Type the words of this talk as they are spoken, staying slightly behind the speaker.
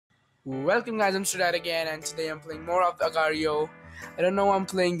Welcome guys, I'm Sudar again, and today I'm playing more of Agario. I don't know, I'm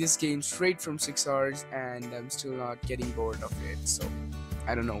playing this game straight from 6 hours and I'm still not getting bored of it, so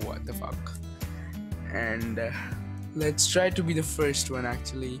I don't know what the fuck. And let's try to be the first one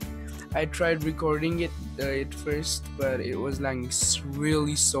actually. I tried recording it at first, but it was lagging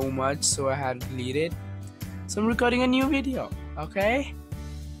really so much, so I had to delete it. So I'm recording a new video, okay?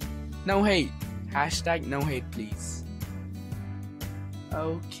 No hate. Hashtag no hate please.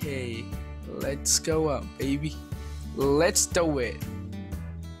 Okay, let's go up, baby. Let's do it.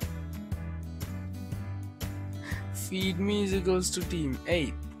 Feed me is equals to team.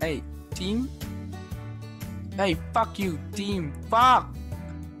 Hey, team. Hey, fuck you, team. Fuck.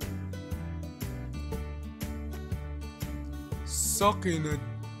 Sucking it.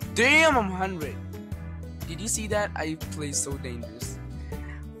 Damn, I'm 100. Did you see that? I play so dangerous.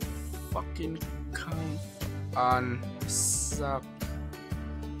 Fucking come on, suck.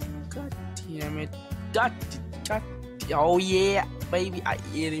 God damn it. God, oh yeah, baby, I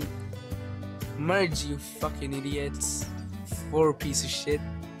ate him. Merge, you fucking idiots. 4 piece of shit.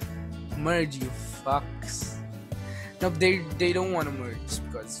 Merge, you fucks. No, they don't want to merge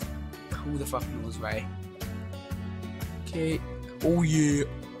because who the fuck knows why. Okay. Oh yeah.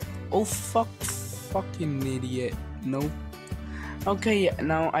 Oh fucking idiot. Nope. Okay,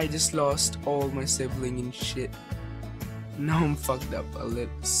 now I just lost all my sibling and shit. Now I'm fucked up a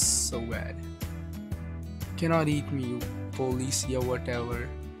little, so bad. Cannot eat me, you police or whatever.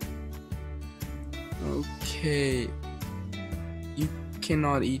 Okay. You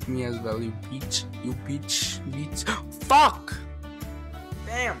cannot eat me as well, you bitch. You bitch. Fuck!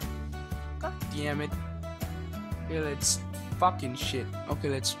 Damn! God damn it. Okay, let's fucking shit. Okay,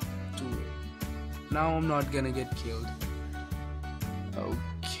 let's do it. Now I'm not gonna get killed.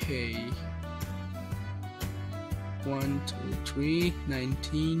 Okay. 1, 2, 3,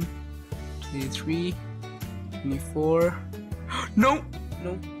 19, 23, 24. No!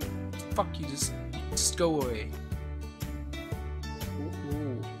 Fuck you, just go away.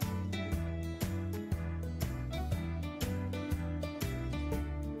 Ooh.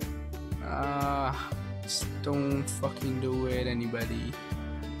 Just don't fucking do it, anybody.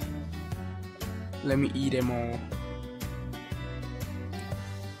 Let me eat them all.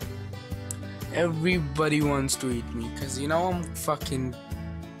 Everybody wants to eat me, cause you know I'm fucking,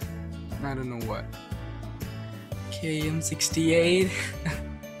 I don't know what. Okay, I'm 68.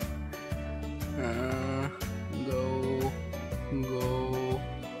 Go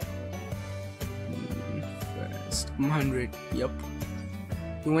fast. I'm 100. Yup.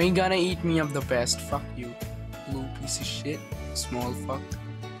 You ain't gonna eat me up the best. Fuck you, blue piece of shit. Small fuck.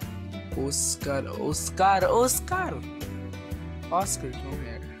 Oscar, come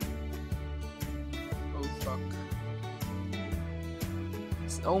here.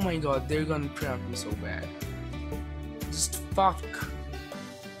 Oh my god, they're gonna trap me so bad. Just fuck.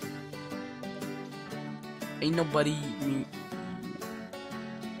 Ain't nobody eat me.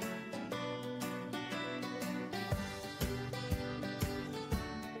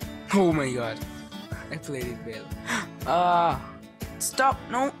 Oh my god, I played it well. Stop,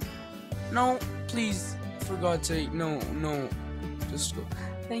 no, please, for God's sake, no, just go.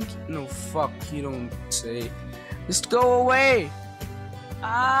 Thank you. No, fuck, you don't say. Just go away.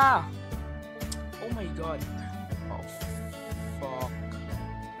 Oh my god. Oh fuck.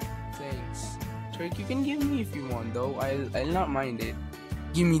 Thanks. Turk, you can give me if you want though. I'll not mind it.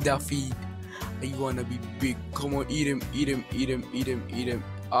 Give me that feed. I wanna be big. Come on, eat him.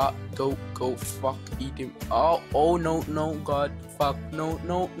 Go fuck, eat him. Oh no, god, fuck, no.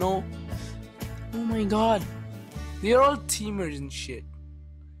 Oh my god. They're all teamers and shit.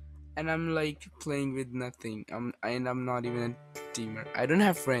 And I'm like playing with nothing. I'm not even a teamer. I don't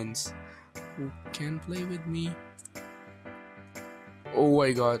have friends who can play with me. Oh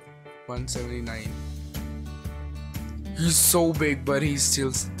my god, 179. He's so big, but he's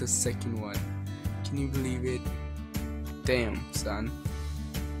still the second one. Can you believe it? Damn, son.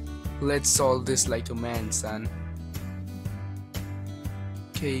 Let's solve this like a man, son.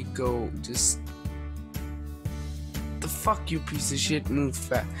 Okay, go. Just the fuck, you piece of shit. Move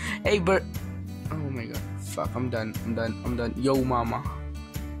fast. Hey, but oh my god. Fuck, I'm done. Yo, mama.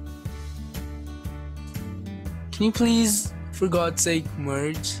 Can you please, for God's sake,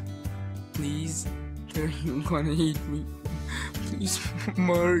 merge? Please. You're gonna eat me. Please,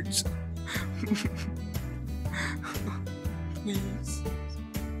 merge. Please.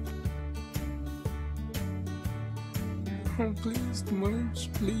 Oh, please, merge.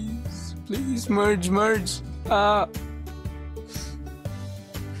 Please, merge. Merge.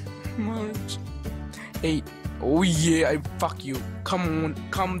 Oh yeah, I fuck you. Come on,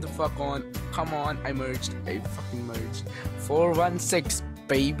 come the fuck on. Come on, I merged. I fucking merged. 416,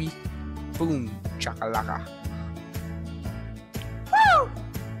 baby. Boom, chakalaka. Woo!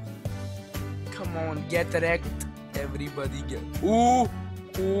 Come on, get wrecked. Everybody get. Ooh,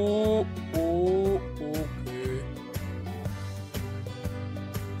 ooh, ooh, okay.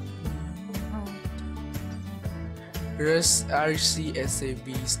 Russ RCSA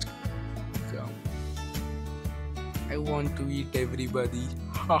beast. Come. I want to eat everybody.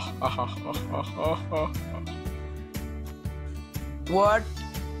 Ha ha ha ha ha ha ha. What?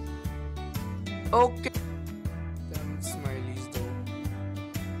 Okay. Damn smileys though.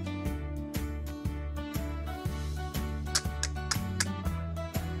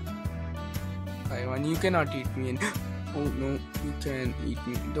 Taiwan, you cannot eat me. Oh no, you can't eat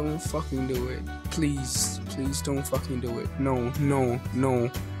me. Don't fucking do it. Please, please don't fucking do it. No, no, no.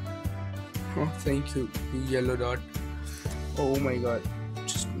 Oh, thank you, you yellow dot. Oh my god.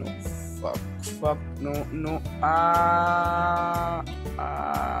 Just no. Fuck, fuck, no, no.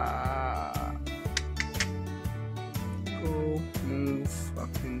 Go, move,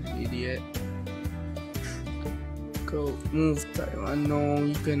 fucking idiot. Go, move, Taiwan. No,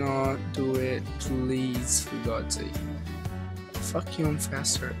 you cannot do it. Please, for God's sake. Fuck you, I'm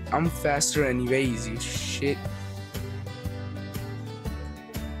faster. I'm faster anyways, you shit.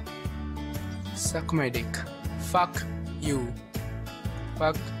 Suck my dick. Fuck you.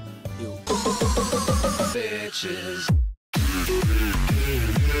 Fuck you. Bitches.